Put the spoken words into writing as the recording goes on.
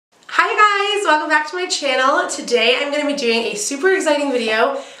Hi guys, welcome back to my channel. Today I'm going to be doing a super exciting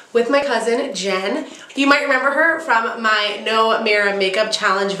video with my cousin Jen. You might remember her from my No Mirror Makeup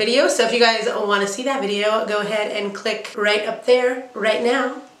Challenge video, so if you guys want to see that video, go ahead and click right up there, right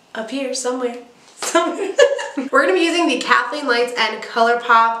now, up here, somewhere. We're going to be using the KathleenLights and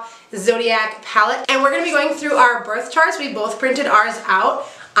Colourpop Zodiac Palette, and we're going to be going through our birth charts. We both printed ours out.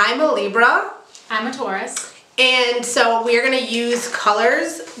 I'm a Libra. I'm a Taurus. And so we are going to use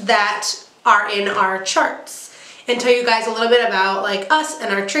colors that are in our charts and tell you guys a little bit about like us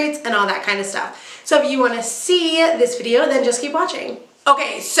and our traits and all that kind of stuff. So if you want to see this video, then just keep watching.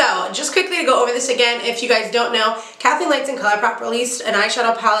 Okay, so just quickly to go over this again, if you guys don't know, KathleenLights and Colourpop released an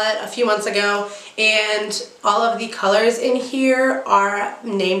eyeshadow palette a few months ago, and all of the colors in here are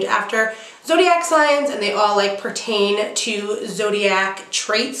named after zodiac signs, and they all like pertain to zodiac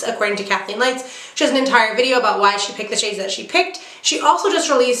traits according to KathleenLights. She has an entire video about why she picked the shades that she picked. She also just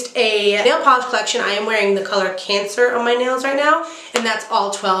released a nail polish collection. I am wearing the color Cancer on my nails right now, and that's all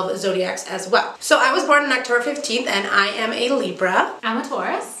 12 zodiacs as well. So I was born on October 15th, and I am a Libra. I'm a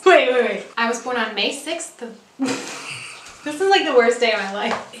Taurus. Wait. I was born on May 6th. This is like the worst day of my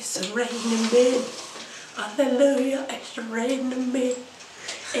life. It's raining men. Hallelujah, it's raining men.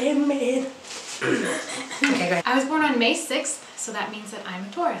 Amen. Okay, great. I was born on May 6th, so that means that I'm a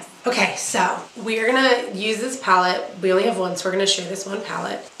Taurus. Okay, so we're gonna use this palette. We only have one, so we're gonna share this one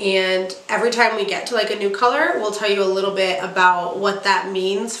palette. And every time we get to like a new color, we'll tell you a little bit about what that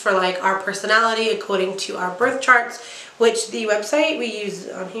means for like our personality according to our birth charts, which the website we use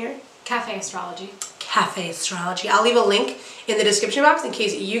on here. Cafe Astrology. Cafe Astrology. I'll leave a link in the description box in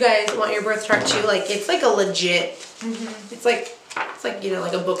case you guys want your birth chart too. Like it's like a legit, it's like, you know,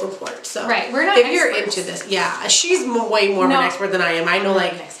 like a book report. So right, we're not if experts. You're into this, yeah, she's way more of an expert than I am. I know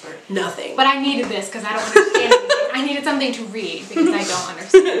like nothing. But I needed this because I don't understand anything. I needed something to read because I don't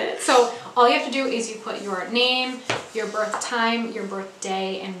understand it. So all you have to do is you put your name, your birth time, your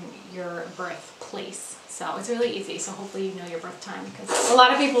birthday, and your birth place. So it's really easy. So hopefully you know your birth time because a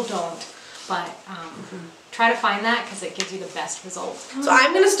lot of people don't. But try to find that because it gives you the best result. So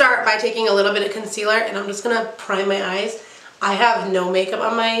I'm going to start by taking a little bit of concealer and I'm just going to prime my eyes. I have no makeup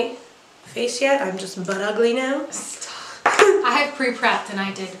on my face yet. I'm just butt ugly now. I have pre-prepped and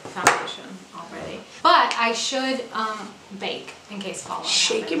I did foundation already. But I should bake in case fall.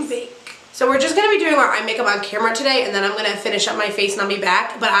 Shake and bake. So we're just going to be doing our eye makeup on camera today, and then I'm going to finish up my face and I'll be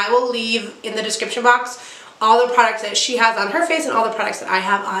back. But I will leave in the description box all the products that she has on her face and all the products that I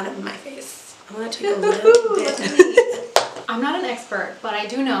have on my face. I'm going to take a little bit. I'm not an expert, but I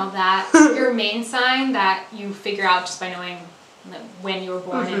do know that your main sign that you figure out just by knowing when you were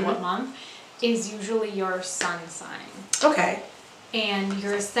born and what month is usually your sun sign. Okay. And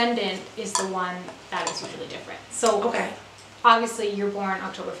your ascendant is the one that is usually different. So obviously you're born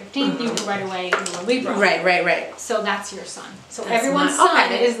October 15th, you knew right away you were Libra. Right. So that's your sun. So that's everyone's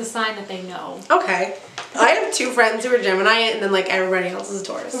sun is the sign that they know. Okay. I have two friends who are Gemini, and then like everybody else is a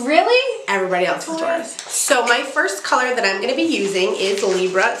Taurus. Really? Everybody else is Taurus. So my first color that I'm going to be using is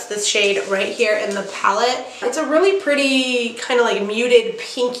Libra. It's this shade right here in the palette. It's a really pretty kind of like muted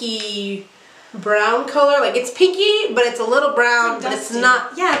pinky brown color. Like it's pinky, but it's a little brown, but it's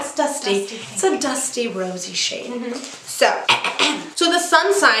not. Yeah, it's dusty. It's a dusty rosy shade. So the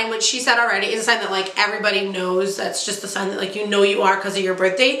sun sign, which she said already, is a sign that like everybody knows. That's just the sign that like you know you are because of your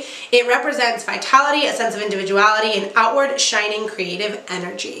birthday. It represents vitality, a sense of individuality, and outward shining creative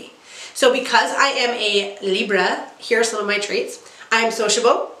energy. So because I am a Libra, here are some of my traits. I'm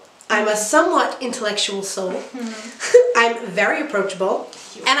sociable. I'm a somewhat intellectual soul. I'm very approachable.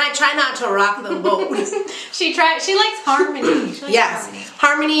 And I try not to rock the boat. She likes harmony. She likes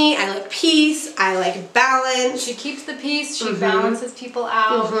harmony. I like peace. I like balance. She keeps the peace. She balances people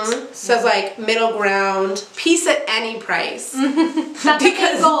out. So it's like middle ground. Peace at any price. That's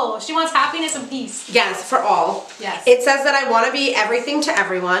the goal. She wants happiness and peace. Yes, for all. Yes. It says that I want to be everything to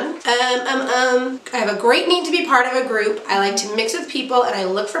everyone. I have a great need to be part of a group. I like to mix with people and I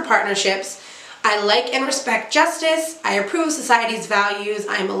look for partnerships. I like and respect justice. I approve of society's values.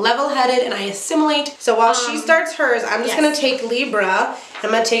 I'm level-headed and I assimilate. So while she starts hers, I'm just going to take Libra. I'm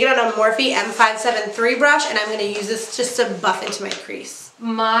going to take it on a Morphe M573 brush, and I'm going to use this just to buff into my crease.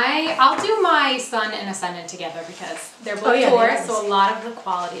 I'll do my sun and ascendant together because they're both Taurus, so a lot of the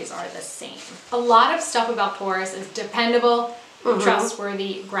qualities are the same. A lot of stuff about Taurus is dependable,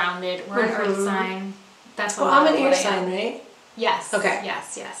 trustworthy, grounded. We're an earth sign. That's a lot of what I am. I'm an air sign, right? Yes. Okay.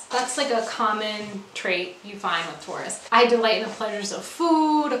 Yes. That's like a common trait you find with Taurus. I delight in the pleasures of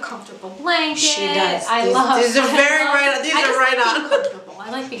food, a comfortable blanket. She does. These are right on.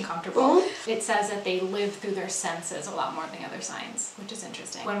 I like being comfortable. It says that they live through their senses a lot more than the other signs, which is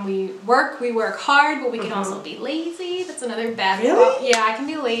interesting. When we work hard, but we can also be lazy. That's another bad Really? Yeah, I can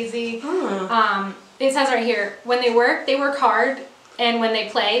be lazy. It says right here, when they work hard, and when they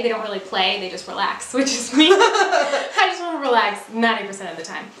play, they don't really play, they just relax, which is me. I just want to relax 90% of the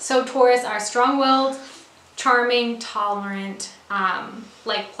time. So Taurus are strong-willed, charming, tolerant,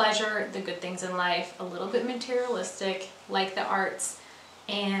 like pleasure, the good things in life, a little bit materialistic, like the arts,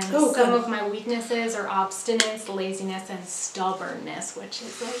 and some of my weaknesses are obstinance, laziness, and stubbornness, which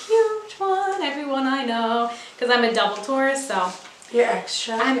is a huge one, everyone I know, because I'm a double Taurus, so. You're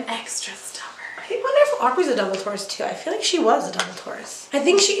extra? I'm extra stubborn. I wonder if Aubrey's a double Taurus too. I feel like she was a double Taurus. I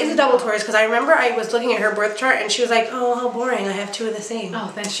think she is a double Taurus because I remember I was looking at her birth chart and she was like, oh, how boring. I have two of the same.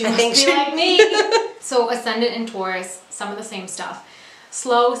 Oh, then she must be like me. So ascendant in Taurus, some of the same stuff.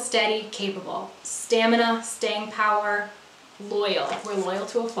 Slow, steady, capable. Stamina, staying power, loyal. We're loyal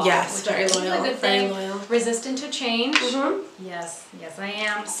to a fault. Yes, which very is loyal. a good very thing. loyal. Resistant to change. Yes, yes I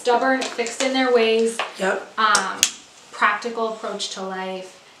am. Stubborn, fixed in their ways. Yep. Practical approach to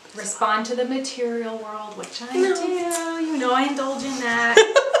life. Respond to the material world, which I do. You know I indulge in that.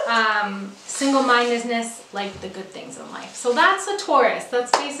 Single-mindedness, like the good things in life. So that's a Taurus.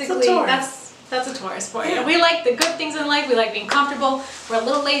 That's basically that's a Taurus for you. We like the good things in life. We like being comfortable. We're a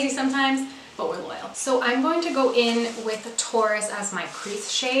little lazy sometimes, but we're loyal. So I'm going to go in with a Taurus as my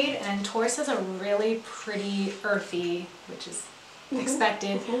crease shade, and Taurus has a really pretty earthy, which is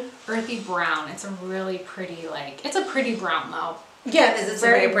expected, earthy brown. It's a really pretty, like, it's a pretty brown though. Yeah, it is. It's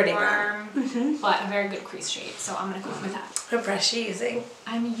very pretty warm, but a very good crease shade. So I'm gonna go with that. What brush are you using?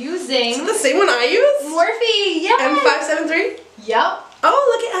 I'm using. Is it the same one I use? Morphe. Yeah. M573. Yep. Oh,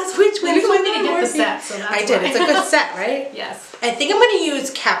 look at us. Which one? You told me to get the set, so that's I did. It's a good set, right? Yes. I think I'm going to use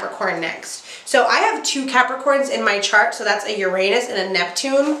Capricorn next. So I have two Capricorns in my chart, so that's a Uranus and a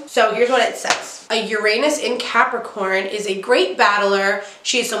Neptune. So here's what it says. A Uranus in Capricorn is a great battler.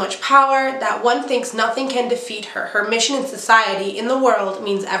 She has so much power that one thinks nothing can defeat her. Her mission in society, in the world,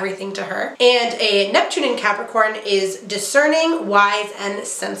 means everything to her. And a Neptune in Capricorn is discerning, wise, and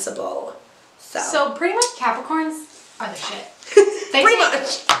sensible. So pretty much Capricorns are the shit. They pretty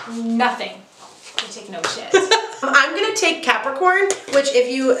much. Nothing. They take no shit. I'm going to take Capricorn, which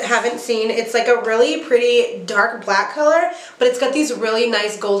if you haven't seen, it's like a really pretty dark black color, but it's got these really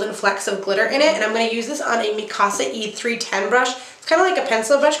nice golden flecks of glitter in it, and I'm going to use this on a MIKASA E310 brush. It's kind of like a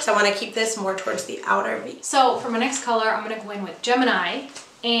pencil brush because I want to keep this more towards the outer V. So for my next color, I'm going to go in with Gemini,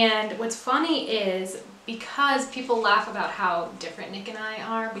 and what's funny is because people laugh about how different Nick and I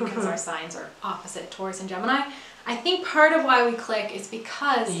are because our signs are opposite, Taurus and Gemini, I think part of why we click is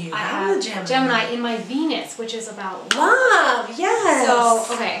because I have Gemini in my Venus, which is about love. Yes. So,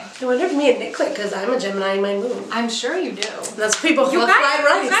 okay. I wonder if me and Nick click because I'm a Gemini in my moon. I'm sure you do. That's people who love fried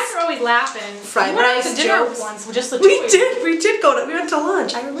rice. You guys are always laughing. Fried rice to dinner jokes. Once, just the two of you. We did go to, we went to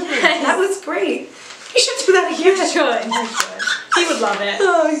lunch. I remember that. That was great. You should do that again. You should. He would love it.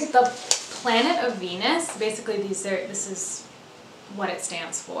 The planet of Venus, basically this is what it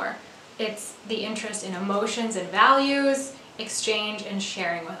stands for. It's the interest in emotions and values, exchange and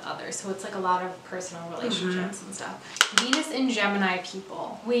sharing with others. So it's like a lot of personal relationships and stuff. Venus in Gemini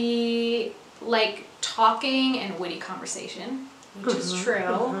people, we like talking and witty conversation, which is true.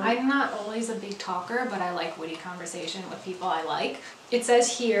 I'm not always a big talker, but I like witty conversation with people I like. It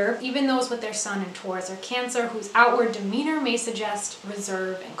says here, even those with their sun in Taurus or Cancer, whose outward demeanor may suggest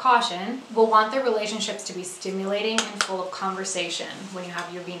reserve and caution, will want their relationships to be stimulating and full of conversation when you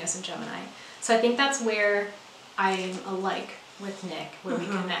have your Venus in Gemini. So I think that's where I'm alike with Nick, where we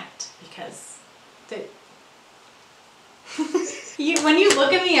connect, because when you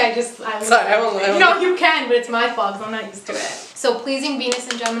look at me, you know, you can, but it's my fault because I'm not used to it. So pleasing Venus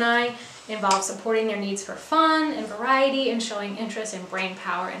in Gemini involves supporting their needs for fun and variety and showing interest in brain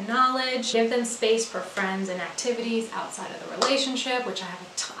power and knowledge. Give them space for friends and activities outside of the relationship, which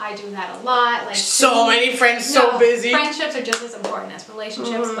I do that a lot. Like so many friends, so busy. Friendships are just as important as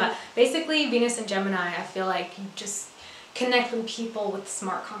relationships, but basically Venus and Gemini, I feel like you just connect with people with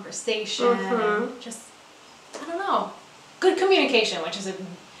smart conversation and just, I don't know, good communication, which is a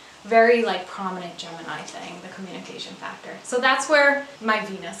very like prominent Gemini thing, the communication factor. So that's where my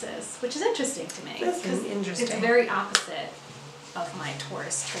Venus is, which is interesting to me. That's interesting. It's very opposite of my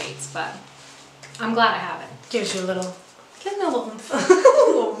Taurus traits, but I'm glad I have it. Gives you a little... Gives me a little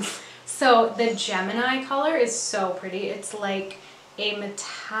oomph. So the Gemini color is so pretty. It's like a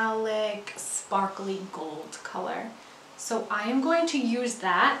metallic, sparkly gold color. So I am going to use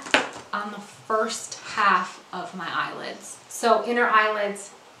that on the first half of my eyelids. So inner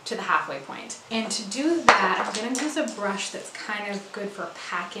eyelids, to the halfway point. And to do that, I'm gonna use a brush that's kind of good for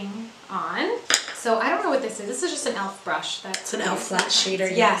packing on. So I don't know what this is. This is just an e.l.f. brush. It's an e.l.f. flat shader.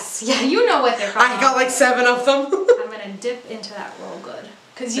 Yes. Yeah, you know what they're called. I got like 7 of them. I'm gonna dip into that roll good.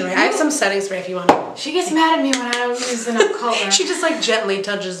 Cause I have some setting spray if you want. She gets mad at me when I don't use enough color. She just like gently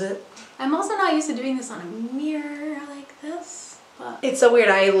touches it. I'm also not used to doing this on a mirror like this. But it's so weird.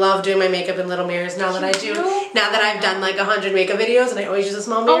 I love doing my makeup in little mirrors now that I do. Now that I've done like 100 makeup videos and I always use a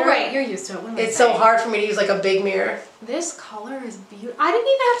small mirror. Oh right, you're used to it. It's so hard for me to use like a big mirror. This color is beautiful. I didn't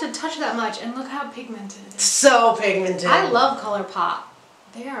even have to touch that much, and look how pigmented it is. So pigmented. I love Colourpop.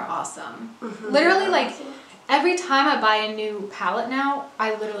 They are awesome. Literally, like every time I buy a new palette now,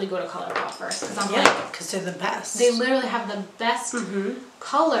 I literally go to Colourpop first because I'm like, because they're the best. They literally have the best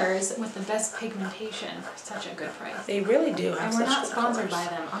colors with the best pigmentation for such a good price. They really do have. And we're not sponsored by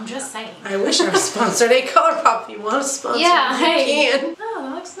them. I'm just saying. I wish I was sponsored. Hey, Colourpop, if you want to sponsor, you can. Oh,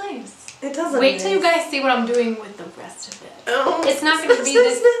 that looks nice. It doesn't. Wait till you guys see what I'm doing with the rest of it. Oh, it's not going to be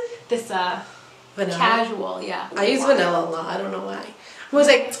this vanilla. Casual, yeah. I use vanilla a lot. I don't know why. I was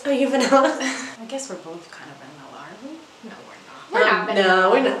like, are you vanilla? I guess we're both kind of vanilla, are we? No, we're not. We're not vanilla.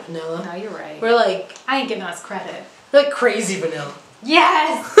 No, we're not vanilla. No, you're right. We're like... I ain't giving us credit. We're like crazy vanilla.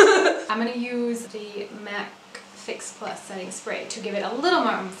 Yes! I'm going to use the MAC Fix Plus setting spray to give it a little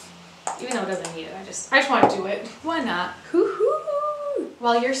more oomph. Even though it doesn't need it. I just want to do it. Why not?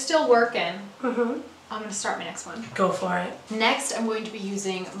 While you're still working, I'm going to start my next one. Go for it. Next, I'm going to be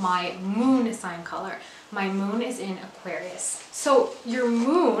using my moon sign color. My moon is in Aquarius. So your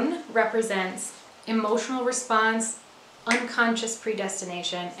moon represents emotional response, unconscious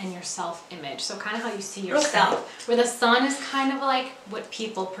predestination, and your self-image. So kind of how you see yourself. Where the sun is kind of like what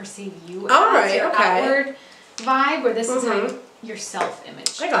people perceive you as, your outward vibe, where this is how your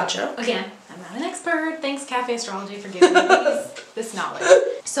self-image. I gotcha. Again, I'm not an expert. Thanks, Cafe Astrology, for giving me this knowledge.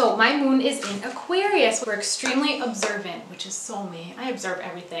 So my moon is in Aquarius. We're extremely observant, which is so me. I observe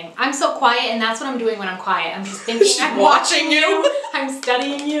everything. I'm so quiet, and that's what I'm doing when I'm quiet. I'm just thinking. I'm watching you. I'm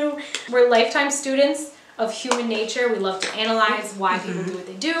studying you. We're lifetime students of human nature. We love to analyze why people do what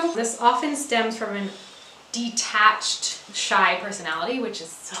they do. This often stems from an detached, shy personality, which is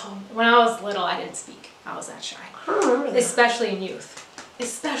so... When I was little, I didn't speak. I was that shy. I don't remember that. Especially in youth.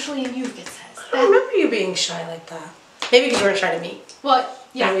 Especially in youth, it says. I don't remember you being shy like that. Maybe because you weren't shy to me. Well,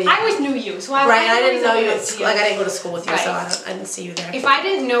 yeah, I always knew you, so I didn't know you. Like I didn't go to school with you, so I didn't see you there. If I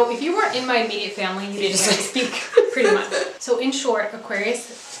didn't know, if you weren't in my immediate family, you didn't speak, pretty much. So in short,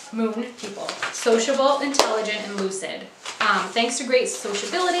 Aquarius moon people, sociable, intelligent, and lucid. Thanks to great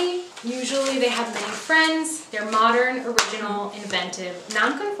sociability, usually they have many friends. They're modern, original, inventive,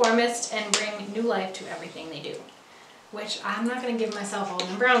 nonconformist, and bring new life to everything they do. Which I'm not going to give myself all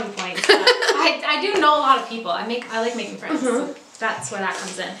the brownie points, but I do know a lot of people. I like making friends, so that's where that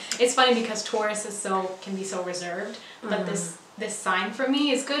comes in. It's funny because Taurus is can be so reserved, but this sign for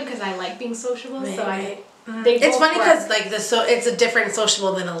me is good because I like being sociable. So it's funny because like it's a different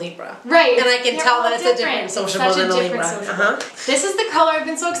sociable than a Libra, right? And I can tell that it's a different sociable than a Libra. This is the color I've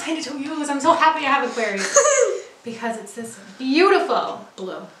been so excited to use. I'm so happy I have Aquarius because it's this beautiful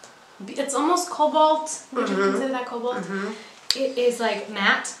blue. It's almost cobalt. Would you consider that cobalt? It is like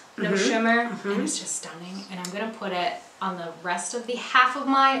matte, no shimmer, and it's just stunning. And I'm gonna put it on the rest of the half of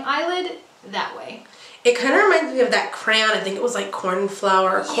my eyelid that way. It kind of reminds me of that crayon. I think it was like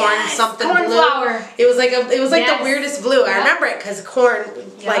cornflower or corn something blue. Cornflower. It was like the weirdest blue. I remember it because corn.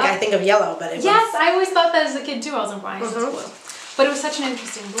 Like I think of yellow, but it was. Yes, I always thought that as a kid too. I was like, why is this blue? But it was such an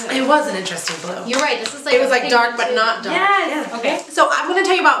interesting blue. It was an interesting blue. You're right. This is like it was like dark but not dark. Yes. Yeah. Okay. So I'm going to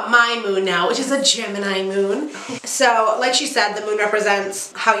tell you about my moon now, which is a Gemini moon. So like she said, the moon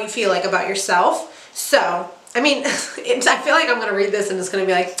represents how you feel like about yourself. So I mean, I feel like I'm going to read this and it's going to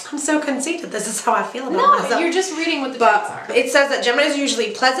be like, I'm so conceited. This is how I feel about myself. No, you're just reading what the traits are. It says that Geminis are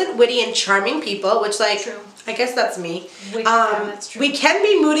usually pleasant, witty, and charming people, which like, true. I guess that's me. Which, yeah, that's true. We can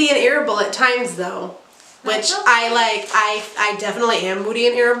be moody and irritable at times though. Which I definitely am moody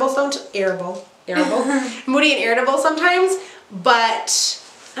and irritable sometimes. Moody and irritable sometimes, but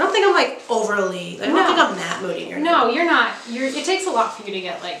I don't think I'm like overly. I don't think I'm that moody and irritable. No, you're not. It takes a lot for you to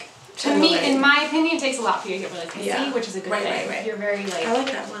get like. To me, in my opinion, it takes a lot for you to get really pissy, which is a good thing. Right. You're very like. I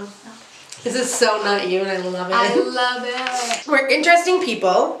like that one. This is so not you, and I love it. I love it. We're interesting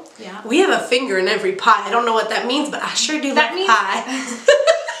people. Yeah. We have a finger in every pie. I don't know what that means, but I sure do like pie.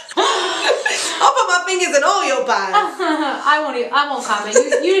 I'll put my fingers in all your pies. I won't comment.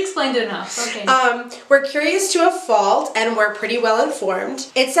 You explained it enough. Okay. We're curious to a fault and we're pretty well informed.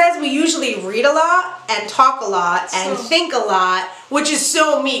 It says we usually read a lot and talk a lot and think a lot, which is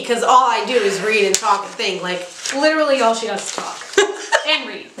so me because all I do is read and talk and think. Like literally all she does is talk. And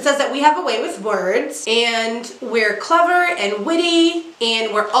read. It says that we have a way with words, and we're clever and witty,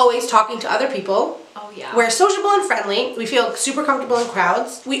 and we're always talking to other people. Oh yeah. We're sociable and friendly. We feel super comfortable in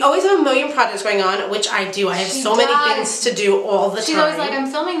crowds. We always have a million projects going on, which I do. I have so many things to do all the time. She's always like, I'm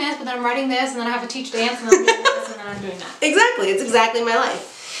filming this, but then I'm writing this, and then I have to teach dance, and then I'm doing this, and then I'm doing that. Exactly. It's exactly my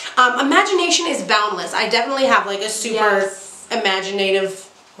life. Imagination is boundless. I definitely have like a super imaginative...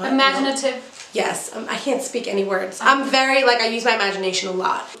 Imaginative. Yes, I can't speak any words. I'm very, like, I use my imagination a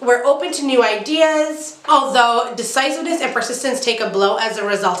lot. We're open to new ideas, although decisiveness and persistence take a blow as a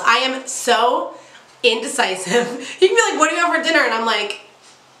result. I am so indecisive. You can be like, what do you have for dinner? And I'm like,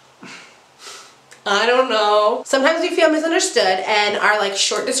 I don't know. Sometimes we feel misunderstood, and our like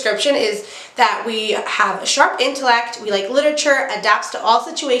short description is that we have a sharp intellect, we like literature, adapts to all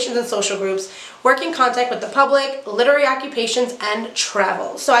situations and social groups, work in contact with the public, literary occupations, and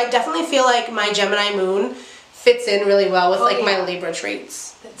travel. So I definitely feel like my Gemini moon fits in really well with my Libra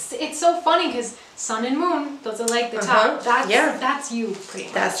traits. It's so funny because sun and moon, those are like the top. That's you pretty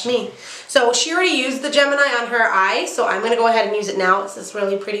much. That's me. So she already used the Gemini on her eye, so I'm going to go ahead and use it now. It's this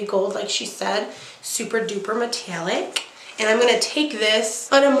really pretty gold, like she said, super duper metallic. And I'm going to take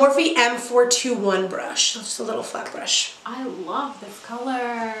this on a Morphe M421 brush. So just a little flat brush. I love this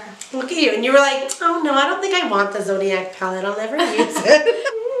color. Look at you. And you were like, oh no, I don't think I want the Zodiac palette. I'll never use it.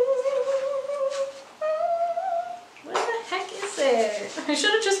 I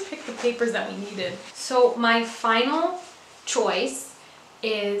should have just picked the papers that we needed. So my final choice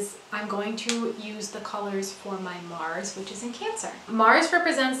is I'm going to use the colors for my Mars, which is in Cancer. Mars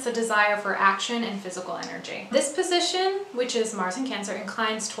represents the desire for action and physical energy. This position, which is Mars in Cancer,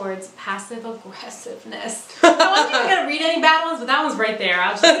 inclines towards passive aggressiveness. I wasn't even gonna read any bad ones, but that one's right there.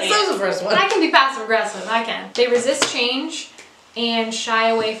 I'll just say that was the first one. I can be passive aggressive, I can. They resist change and shy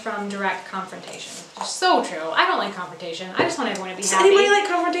away from direct confrontation. So true. I don't like confrontation. I just want everyone to be happy. Does anybody like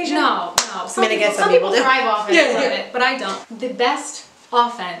confrontation? No. Some people thrive off it. I love it, but I don't. The best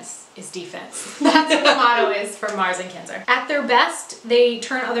offense is defense. That's what the motto is for Mars and Cancer. At their best, they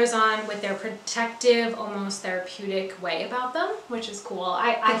turn others on with their protective, almost therapeutic way about them, which is cool.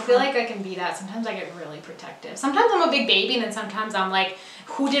 I feel like I can be that. Sometimes I get really protective. Sometimes I'm a big baby, and then sometimes I'm like,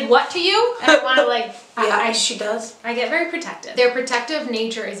 who did what to you? And I want to like... she does. I get very protective. Their protective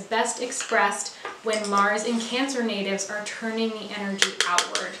nature is best expressed when Mars and Cancer natives are turning the energy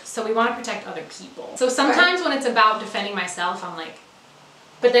outward. So we want to protect other people. So sometimes when it's about defending myself, I'm like...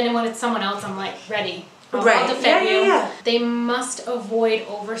 But then when it's someone else, I'm like, ready. I'll defend you. They must avoid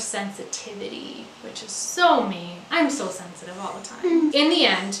oversensitivity, which is so me. I'm so sensitive all the time. In the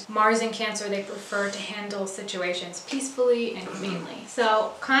end, Mars and Cancer, they prefer to handle situations peacefully and humanely.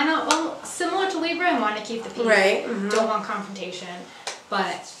 So kind of similar to Libra, I want to keep the peace. Don't want confrontation.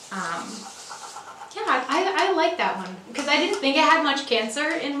 But yeah, I like that one because I didn't think I had much Cancer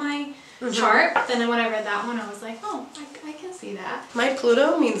in my chart. Then when I read that one, I was like, oh, I can see that. My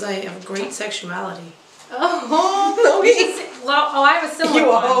Pluto means I have great sexuality. Oh, I have a similar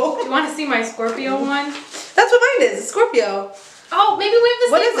one. Do you want to see my Scorpio one? That's what mine is, Scorpio. Oh, maybe we have the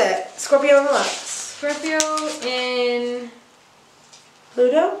same. What is it? Scorpio in what? Scorpio in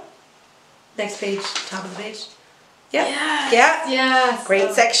Pluto? Next page, top of the page. Yep. Yes.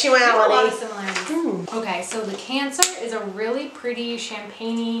 Great sexuality. We have a lot of similarities. Okay, so the Cancer is a really pretty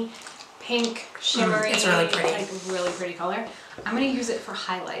champagne-y, pink, shimmery, it's really pretty. like really pretty color. I'm going to use it for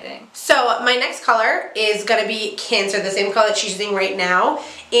highlighting. So my next color is going to be Cancer, the same color that she's using right now.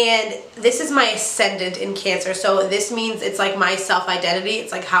 And this is my ascendant in Cancer. So this means it's like my self-identity.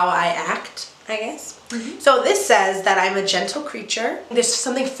 It's like how I act, I guess. So this says that I'm a gentle creature. There's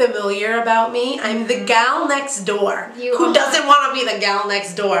something familiar about me. I'm the gal next door. Who doesn't want to be the gal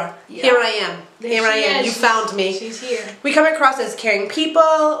next door? Yeah. Here I am. Here I am. You found me. She's here. We come across as caring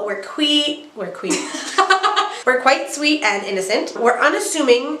people. We're quite sweet and innocent. We're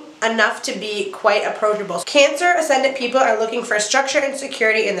unassuming enough to be quite approachable. Cancer ascendant people are looking for structure and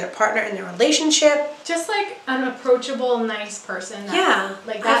security in their partner and their relationship. Just like an approachable, nice person.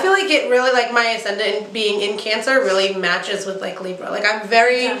 Like that. I feel like it really, like my ascendant being in Cancer really matches with like Libra. Like I'm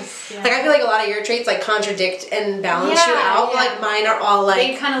very, like I feel like a lot of your traits like contradict and balance you out. Like mine are all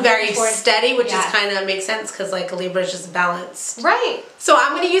like kind of very steady, which is kind of makes sense because like Libra is just balanced. Right. So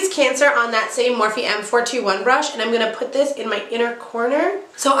I'm going to use Cancer on that same Morphe M421 brush, and I'm going to put this in my inner corner.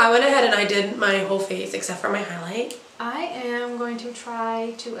 So I went ahead and I did my whole face except for my highlight. I am going to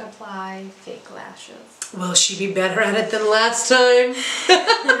try to apply fake lashes. Will she be better at it than last time?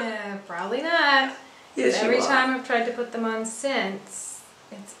 Probably not. Yes, every time I've tried to put them on since,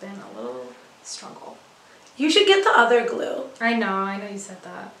 it's been a little struggle. You should get the other glue. I know you said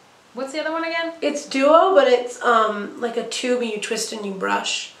that. What's the other one again? It's Duo, but it's like a tube and you twist and you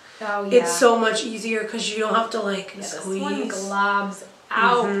brush. Oh yeah. It's so much easier because you don't have to like squeeze. This one globs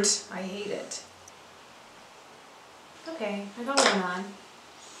out. I hate it. Okay, I got one on.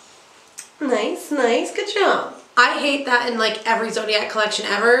 Nice, nice, good job. I hate that in like every Zodiac collection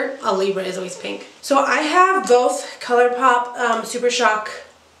ever, a Libra is always pink. So I have both Colourpop Super Shock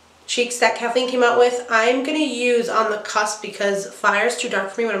cheeks that Kathleen came out with. I'm gonna use On the Cusp because Fire's too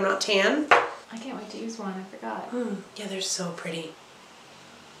dark for me when I'm not tan. I can't wait to use one, I forgot. Yeah, they're so pretty.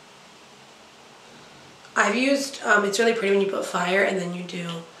 I've used, it's really pretty when you put Fire and then you do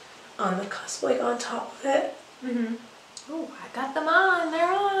On the Cusp like on top of it. Oh, I got them on.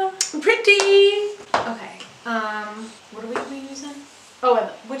 They're on. Pretty. Okay. What are we gonna be using?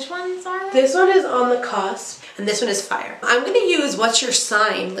 Oh, which ones are they? This one is On the Cusp, and this one is Fire. I'm gonna use What's Your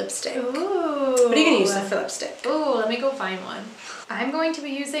Sign lipstick. Ooh. What are you gonna use for lipstick? Ooh, let me go find one. I'm going to be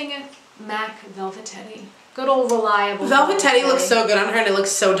using MAC Velvet Teddy. Good old reliable. Velvet Teddy looks so good on her, and it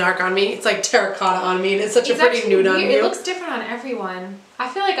looks so dark on me. It's like terracotta on me, and it's such a pretty nude on you. It looks different on everyone. I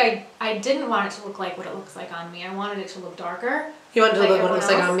feel like I didn't want it to look like what it looks like on me. I wanted it to look darker. You wanted to look what it looks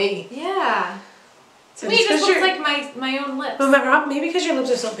like on me. Yeah. To me, it just looks like my own lips. Remember, maybe because your lips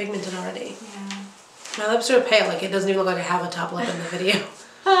are so pigmented already. Yeah. My lips are pale. Like, it doesn't even look like I have a top lip in the video.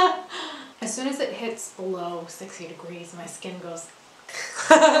 As soon as it hits below 60 degrees, my skin goes...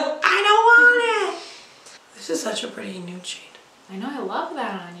 I don't want it! This is such a pretty nude shade. I know, I love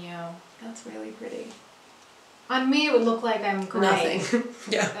that on you. That's really pretty. On me, it would look like I'm gray. Nothing.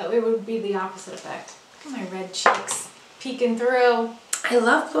 Yeah. It would be the opposite effect. Look at my red cheeks peeking through. I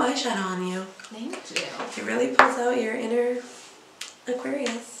love the eyeshadow on you. Thank you. It really pulls out your inner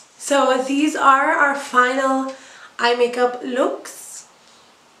Aquarius. So these are our final eye makeup looks.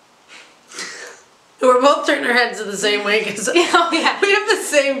 We're both turning our heads in the same way because we have the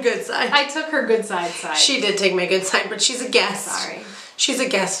same good side. I took her good side. She did take my good side, but she's a guest. Sorry. She's a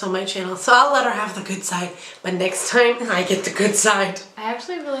guest on my channel, so I'll let her have the good side. But next time, I get the good side. I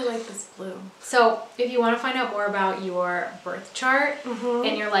actually really like this blue. So if you want to find out more about your birth chart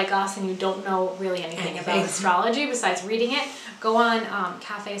and you're like us and you don't know really anything about astrology besides reading it, go on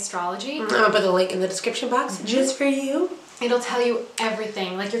Cafe Astrology. I'm going to put the link in the description box just for you. It'll tell you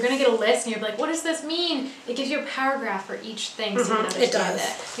everything. Like you're going to get a list and you're like, what does this mean? It gives you a paragraph for each thing so you can understand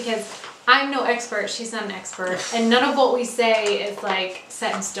it. Because I'm no expert, she's not an expert, and none of what we say is like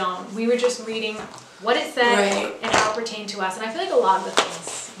set in stone. We were just reading what it said and how it pertained to us. And I feel like a lot of the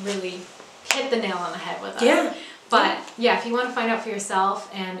things really hit the nail on the head with us. Yeah. But yeah, if you want to find out for yourself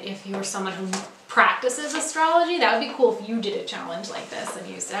and if you're someone who practices astrology, that would be cool if you did a challenge like this and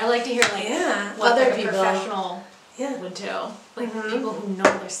used it. I like to hear like what other people professional would do. Like people who know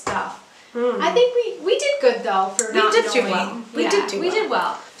their stuff. I think we did good though for not knowing. We did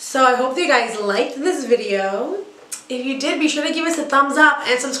well. So I hope that you guys liked this video. If you did, be sure to give us a thumbs up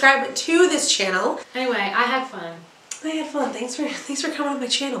and subscribe to this channel. Anyway, I had fun. I had fun. Thanks for coming on my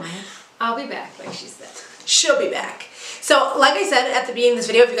channel, man. I'll be back, like she said. She'll be back. So, like I said at the beginning of this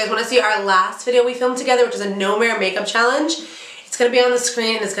video, if you guys want to see our last video we filmed together, which is a no mirror makeup challenge, it's going to be on the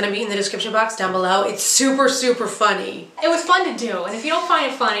screen and it's going to be in the description box down below. It's super, super funny. It was fun to do, and if you don't find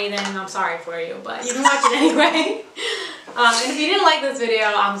it funny, then I'm sorry for you, but you can watch it anyway. And if you didn't like this video,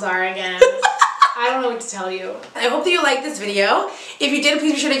 I'm sorry again. I don't know what to tell you. I hope that you liked this video. If you did,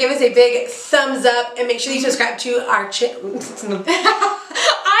 please be sure to give us a big thumbs up and make sure you subscribe to our channel.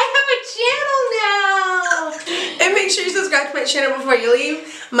 I have a channel now! And make sure you subscribe to my channel before you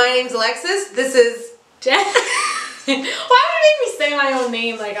leave. My name's Alexis. This is Jen. Why would you make me say my own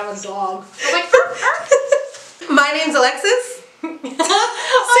name like I'm a dog? I'm like, my name's Alexis. See, I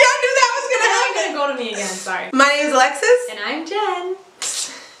knew that was gonna happen. It's gonna go to me again, sorry. My name's Alexis. And I'm Jen.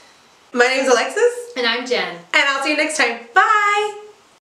 My name's Alexis. And I'm Jen. And I'll see you next time. Bye!